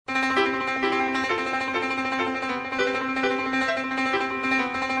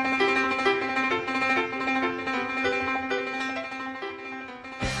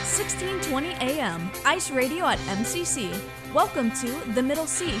a.m., ICE Radio at MCC. Welcome to The Middle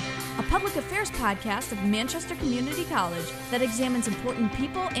C, a public affairs podcast of Manchester Community College that examines important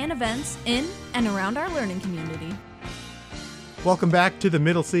people and events in and around our learning community. Welcome back to The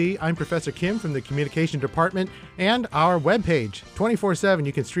Middle C. I'm Professor Kim from the Communication Department, and our webpage, 24/7,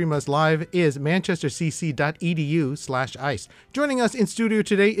 you can stream us live, is manchestercc.edu/ICE. Joining us in studio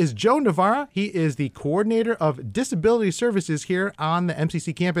today is Joe Navarra. He is the Coordinator of Disability Services here on the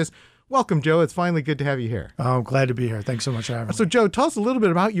MCC campus. Welcome, Joe. It's finally good to have you here. Oh, I'm glad to be here. Thanks so much for having me. So, Joe, tell us a little bit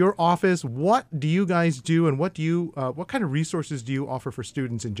about your office. What do you guys do, and what kind of resources do you offer for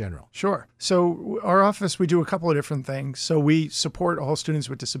students in general? Sure. So our office, we do a couple of different things. So we support all students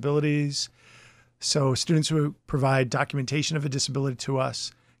with disabilities. So students who provide documentation of a disability to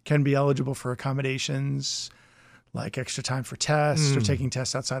us can be eligible for accommodations, like extra time for tests or taking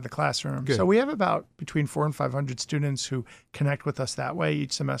tests outside the classroom. Good. So we have about between 400 and 500 students who connect with us that way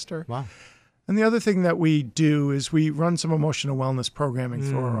each semester. Wow. And the other thing that we do is we run some emotional wellness programming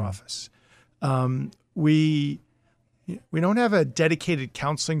through our office. We don't have a dedicated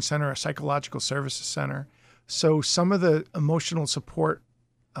counseling center, a psychological services center. So some of the emotional supports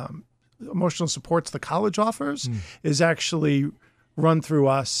the college offers is actually run through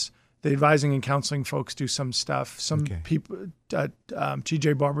us. The advising and counseling folks do some stuff. Some people,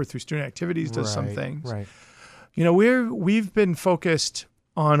 TJ Barber through student activities does some things. Right. You know, we've been focused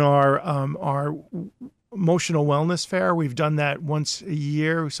on our emotional wellness fair. We've done that once a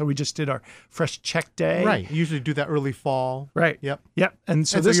year. So we just did our Fresh Check Day. Right. You usually do that early fall. Right. Yep. And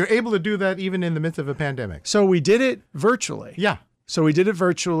so you're able to do that even in the midst of a pandemic. So we did it virtually. Yeah. So we did it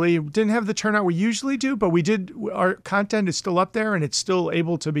virtually. Didn't have the turnout we usually do, but our content is still up there and it's still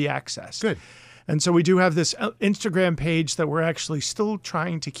able to be accessed. Good. And so we do have this Instagram page that we're actually still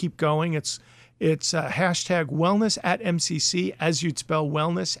trying to keep going. It's hashtag wellness at MCC, as you'd spell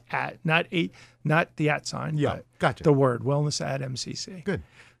wellness at, not the at sign. Yeah, but gotcha. The word wellness at MCC. Good.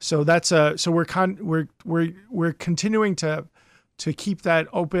 So that's so we're continuing to keep that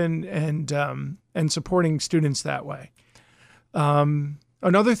open and supporting students that way.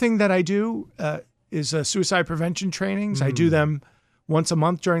 Another thing that I do is suicide prevention trainings. I do them once a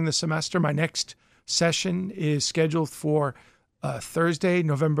month during the semester. My next session is scheduled for Thursday,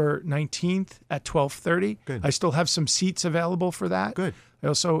 November 19th at 12:30. Good. I still have some seats available for that. Good. I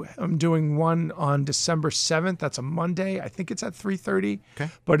also am doing one on December 7th. That's a Monday. I think it's at 3:30. Okay.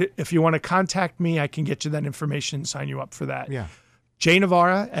 But if you want to contact me, I can get you that information, sign you up for that. Yeah. Joe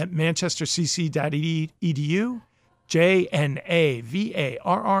Navarra at manchestercc.edu.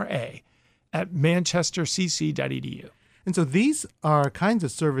 JNAVARRA at manchestercc.edu. And so these are kinds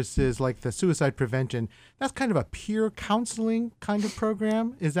of services like the suicide prevention. That's kind of a peer counseling kind of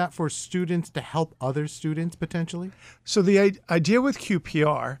program. Is that for students to help other students potentially? So the idea with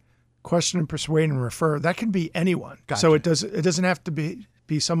QPR, question and persuade and refer, that can be anyone. Gotcha. So it doesn't have to be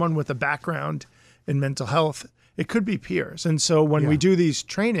someone with a background in mental health. It could be peers. And so when we do these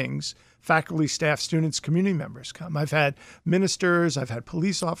trainings, faculty, staff, students, community members come. I've had ministers, I've had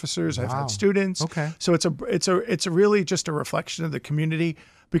police officers, I've had students. Okay. So it's a really just a reflection of the community,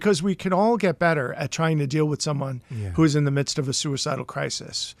 because we can all get better at trying to deal with someone who is in the midst of a suicidal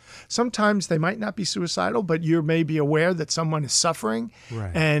crisis. Sometimes they might not be suicidal, but you may be aware that someone is suffering.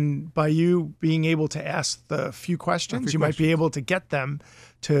 Right. And by you being able to ask the few questions, you might be able to get them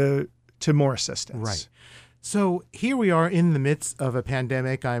to more assistance. Right. So here we are in the midst of a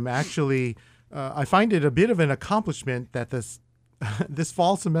pandemic. I'm actually, I find it a bit of an accomplishment that this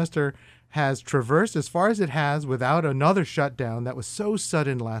fall semester has traversed as far as it has without another shutdown that was so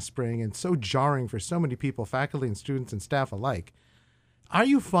sudden last spring and so jarring for so many people, faculty and students and staff alike. Are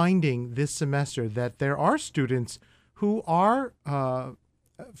you finding this semester that there are students who are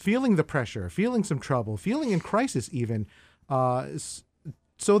feeling the pressure, feeling some trouble, feeling in crisis even,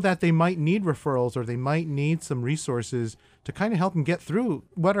 so that they might need referrals or they might need some resources to kind of help them get through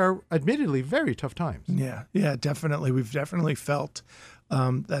what are admittedly very tough times? Yeah, definitely. We've definitely felt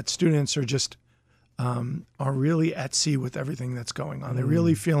that students are just are really at sea with everything that's going on. They're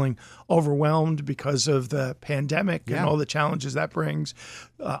really feeling overwhelmed because of the pandemic and all the challenges that brings.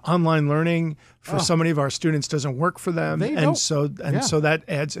 Online learning for so many of our students doesn't work for them, so that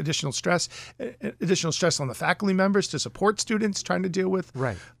adds additional stress on the faculty members to support students trying to deal with.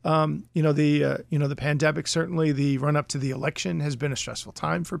 Right. The pandemic, certainly the run up to the election has been a stressful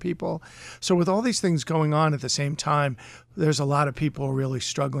time for people. So with all these things going on at the same time, there's a lot of people really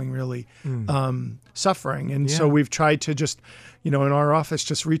struggling, really suffering. And so we've tried to just, in our office,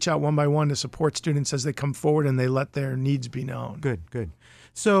 just reach out one by one to support students as they come forward and they let their needs be known. Good.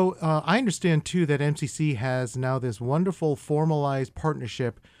 So I understand, too, that MCC has now this wonderful formalized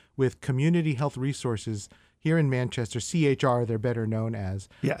partnership with Community Health Resources here in Manchester, CHR, they're better known as.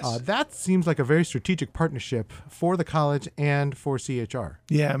 Yes. That seems like a very strategic partnership for the college and for CHR.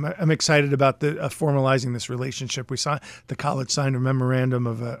 Yeah, I'm excited about the formalizing this relationship. The college signed a memorandum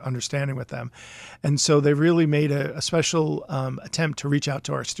of understanding with them. And so they really made a special attempt to reach out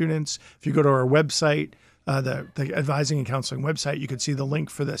to our students. If you go to our website, the advising and counseling website, you can see the link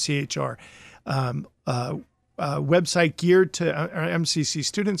for the CHR website geared to our MCC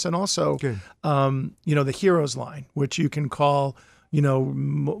students, and also, the Heroes line, which you can call,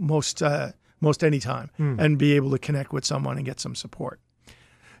 most anytime and be able to connect with someone and get some support.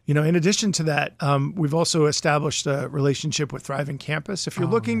 In addition to that, we've also established a relationship with Thriving Campus. If you're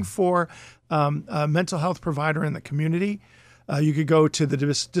looking for a mental health provider in the community, you could go to the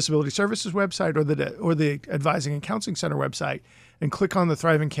Disability Services website or the Advising and Counseling Center website and click on the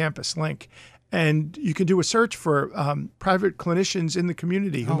Thriving Campus link. And you can do a search for private clinicians in the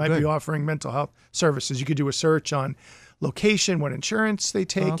community who might be offering mental health services. You could do a search on location, what insurance they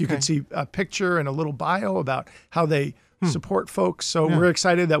take. You could see a picture and a little bio about how they support folks. So we're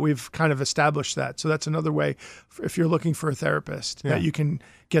excited that we've kind of established that. So that's another way, if you're looking for a therapist, that you can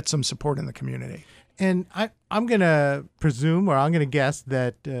get some support in the community. And I'm going to presume, or I'm going to guess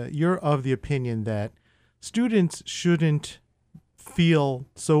that you're of the opinion that students shouldn't feel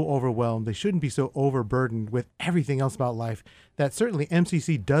so overwhelmed. They shouldn't be so overburdened with everything else about life, that certainly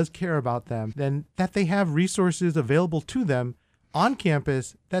MCC does care about them, then that they have resources available to them on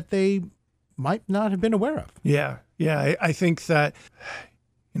campus that they might not have been aware of. Yeah. I think that,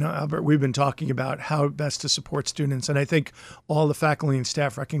 Albert, we've been talking about how best to support students, and I think all the faculty and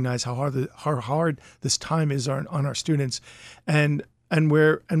staff recognize how hard this time is on our students, and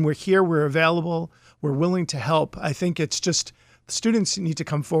we're here, we're available, we're willing to help. I think it's just students need to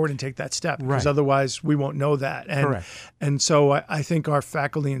come forward and take that step, because otherwise we won't know that. Correct. And so I think our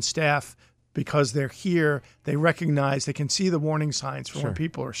faculty and staff, because they're here, they recognize, they can see the warning signs for when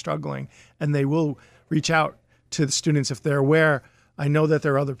people are struggling, and they will reach out to the students if they're aware. I know that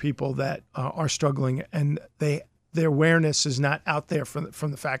there are other people that are struggling, and their awareness is not out there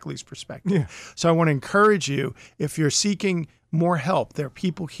from the faculty's perspective. Yeah. So I want to encourage you, if you're seeking more help, there are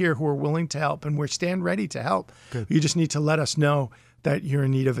people here who are willing to help, and we stand ready to help. Good. You just need to let us know that you're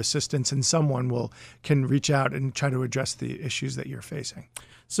in need of assistance, and someone can reach out and try to address the issues that you're facing.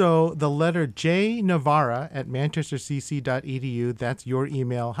 So the letter J Navarra at manchestercc.edu, that's your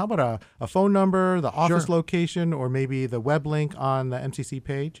email. How about a phone number, the office location, or maybe the web link on the MCC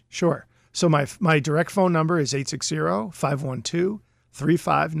page? Sure. So my direct phone number is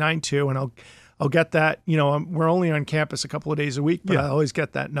 860-512-3592, and I'll get that. We're only on campus a couple of days a week, but I always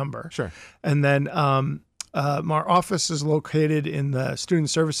get that number. Sure. And then our office is located in the Student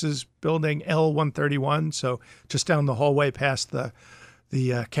Services Building, L131, so just down the hallway past the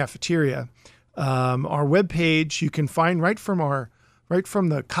cafeteria. Our webpage you can find right from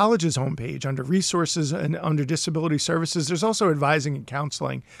the college's homepage under resources and under disability services. There's also advising and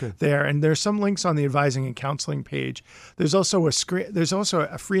counseling there, and there's some links on the advising and counseling page. There's also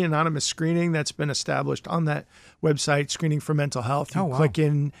a free anonymous screening that's been established on that website, Screening for Mental Health. You click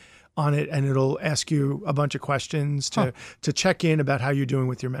in on it, and it'll ask you a bunch of questions to check in about how you're doing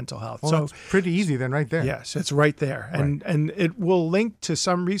with your mental health. Well, so it's pretty easy then, right there. Yes, it's right there, and it will link to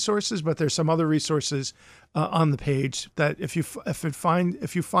some resources, but there's some other resources on the page that if you find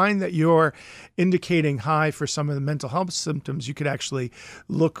that you're indicating high for some of the mental health symptoms, you could actually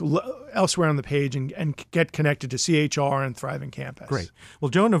look elsewhere on the page and get connected to CHR and Thriving Campus. Great. Well,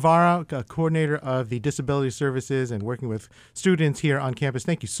 Joe Navarra, coordinator of the Disability Services and working with students here on campus,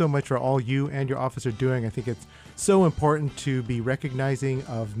 thank you so much for all you and your office are doing. I think it's so important to be recognizing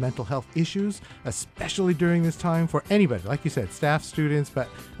of mental health issues, especially during this time, for anybody, like you said, staff, students, but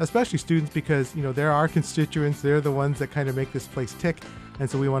especially students, because they're our constituents. They're the ones that kind of make this place tick, and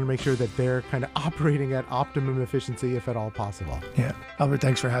so we want to make sure that they're kind of operating at optimum efficiency if at all possible. Yeah. Albert,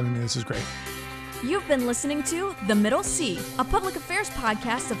 thanks for having me. This is great. You've been listening to The Middle C, a public affairs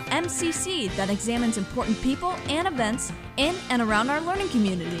podcast of MCC that examines important people and events in and around our learning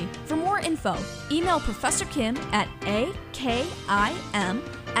community. For more info, email Professor Kim at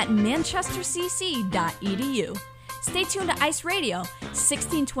akim@manchestercc.edu. Stay tuned to ICE Radio,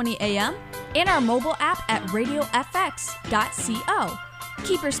 1620 AM, and our mobile app at radiofx.co.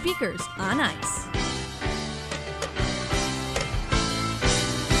 Keep your speakers on ICE.